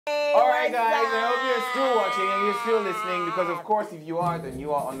Alright guys, I hope you're still watching and you're still listening, because of course if you are, then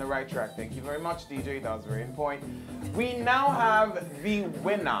you are on the right track. Thank you very much, DJ. That was very on point. We now have the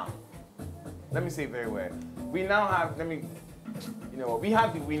winner. Let me say it very well. We now have, you know what, we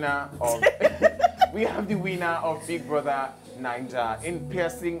have the winner of we have the winner of Big Brother Naija in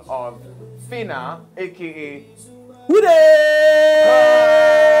piercing of PHYNA, aka Who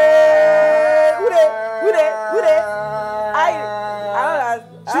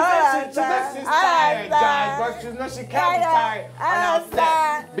She's tired, guys, but she can't be tired on our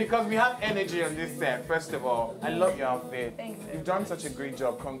set because we have energy on this set. First of all, I love your outfit. Thank you. You've done such a great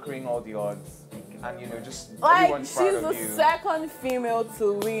job conquering all the odds, and you know, just like everyone's proud she's of the you. second female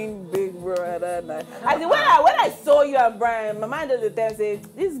to win Big Brother. I mean, when I saw you and Brian, my mind at the time said,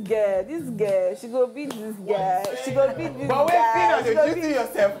 this girl, she go beat this guy, she go beat this But wait, guy. Pina, did you see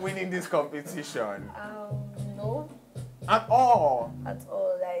yourself winning this competition? No. At all? At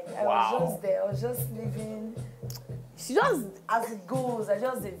all. Like, I Wow. was just there. I was just living. She just, as it goes, I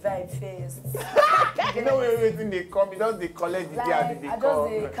just the vibe first. You know, everything they come, you just they collect the day and they I come.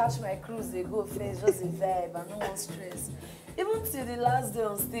 just they catch my cruise, they go first, just the vibe, and no one stress. Even till the last day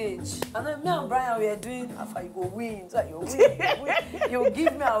on stage, and then me and Brian we are doing, after you go win, so you win, you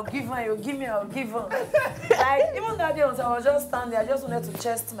give me, I'll give her, you give me, I'll give her. Like, even that day on stage, I was just standing, I just wanted to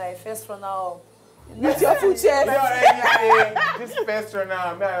chest my first runner up. with your full chest. You already say, this first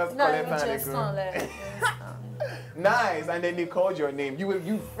runner, may I just No, collect even and chest they go. on, like, Nice, and then they called your name.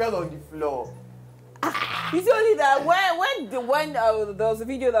 You fell on the floor. You see only that when there was a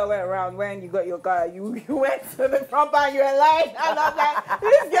video that went around when you got your car, you went to the front and you were like, and I'm like,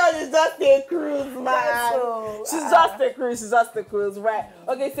 this girl is just a cruise, man. She's just a cruise, right?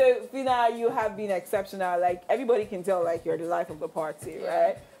 Okay, so PHYNA, you have been exceptional. Like everybody can tell, like you're the life of the party,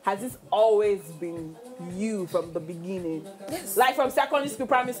 right? Has this always been you from the beginning? Yes. Like from secondary school,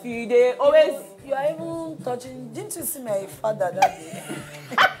 primary school, they always. You are even touching. Didn't you see my father that day?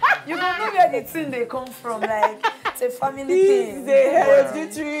 You don't know where the thing they come from. Like it's a family thing. It's a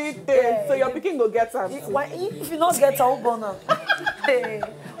hereditary thing. Yeah. So your picking go get something. If you not get a Ubona, hey,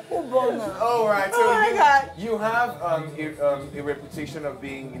 Ubona. Oh right, so Oh my God. you have a reputation of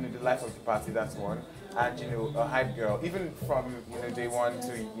being, you know, the life of the party. That's one. And you know, a hype girl, even from, you know, day one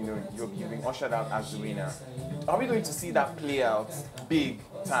to, you know, you're being ushered out as the winner. Are we going to see that play out big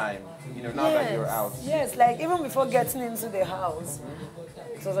time, you know, now that you're out? Yes, like even before getting into the house,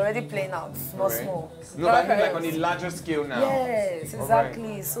 it was already playing out, small. No, but I mean like on a larger scale now. Yes,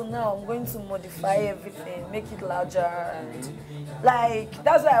 exactly. Right. So now I'm going to modify everything, make it larger, and like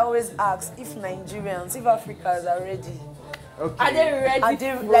that's why I always ask if Nigerians, if Africans are ready. Okay. Are they ready? Are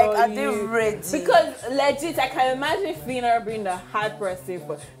they ready? Because legit, I can imagine PHYNA being the hard person.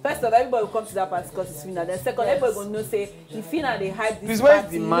 First of all, everybody will come to that party because it's PHYNA. Then second, everybody will know say if PHYNA they hype this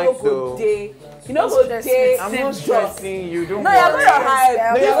party, you know go day. You know go day. I'm not stressing you. Don't worry. You're going to hype.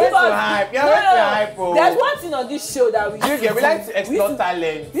 No, you're going to hype. You're going to hype. There's one thing on this show that we like to explore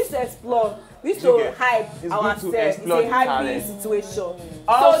talent. We used to explore. We used to hype ourselves. It's a hyping situation.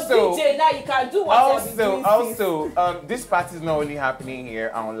 Also, so DJ, now you can do whatever. Also, this party is not only happening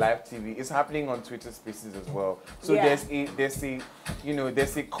here on live TV. It's happening on Twitter Spaces as well. So there's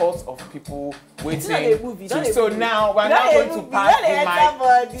a cult of people waiting. So now we're not going to pass the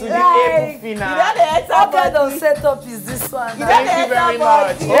mic to the able PHYNA. What kind of setup is this one? Thank you very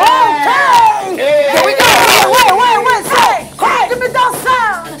much. Okay. Here we go. Wait. Hey, give me that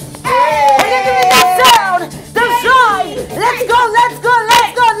sound. Hey, give me that sound. The joy. Let's go.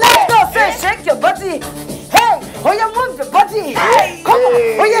 Say, shake your body. Hey, oh you move your body. Hey, come on.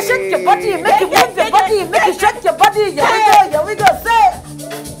 Oh you shake your body. Make you move your body. Make you shake your body. Here we go. Say.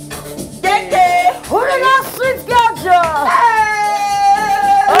 Yeah. Who did that sweet girl, Joe?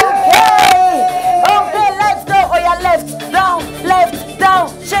 Okay, let's go. Oh yeah, left, down.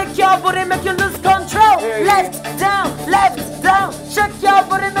 Shake your body, make you lose control. Left, down. Shake your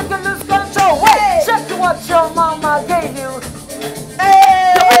body, make you lose control. Wait, shake what your mama gave you.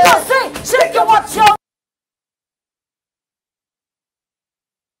 Hey, we go say, shake what your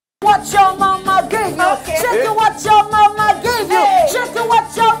mama gave you. Shake what your mama gave you. Shake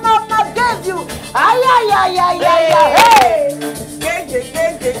what your mama gave you. Ay.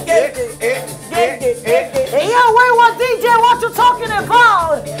 Hey, wait, what DJ? What you talking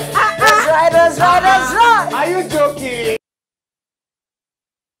about? That's right. Are you joking?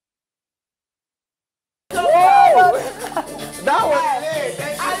 That was it.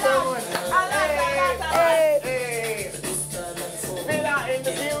 Thank you so much. PHYNA in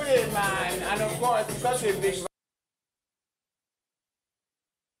the building, man. And of course, it's such a big.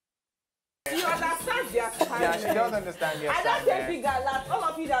 You understand their time. Yeah, she doesn't understand their time. I don't take big that laugh. All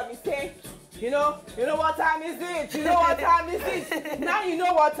of you that You know what time is it? You know what time is it? Now you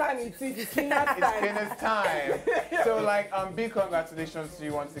know what time it is. It's PHYNA's time. It's PHYNA's time. So like, big congratulations to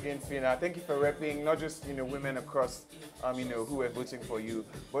you once again, PHYNA. Thank you for repping not just women across, who were voting for you,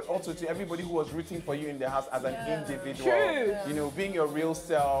 but also to everybody who was rooting for you in the house as an individual. True. Being your real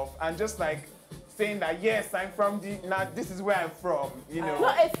self and just like saying that yes, I'm from this is where I'm from.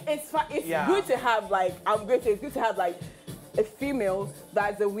 No, it's good to have like it's good to have like a female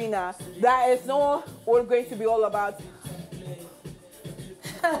that's a winner. That is not all going to be all about.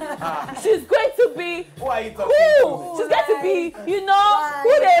 She's going to be who are you talking to? She's going to be, who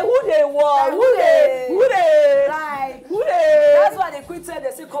they want, who they. That's why they quit saying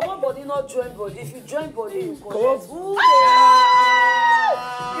they say, come on, body, not join body. If you join body, you collect. Who they?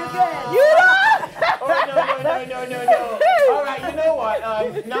 No. All right, you know what?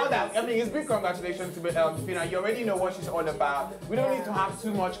 Now that it's big congratulations to PHYNA. You already know what she's all about. We don't need to have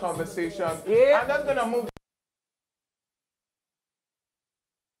too much conversation. I'm just gonna move.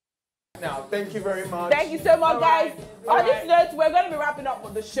 Now, thank you very much. Thank you so much, guys. On this note, we're going to be wrapping up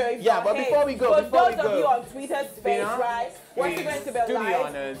with the show. Yeah, but before we go, for those of you on Twitter space, right? We're still going to be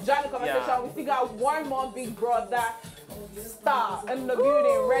live. Join the conversation. We still got one more big brother star in the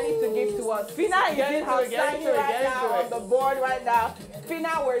building, ready to give to us. PHYNA is in her signing right now on the board right now.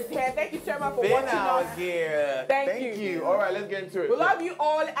 PHYNA was here. Thank you so much for watching us. PHYNA was here. Thank you. All right, let's get into it. We love you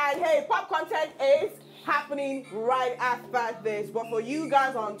all, and hey, pop content is happening right after this. But for you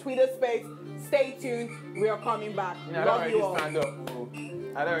guys on Twitter space, stay tuned. We are coming back. I don't really stand up.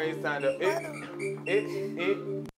 I don't really stand up.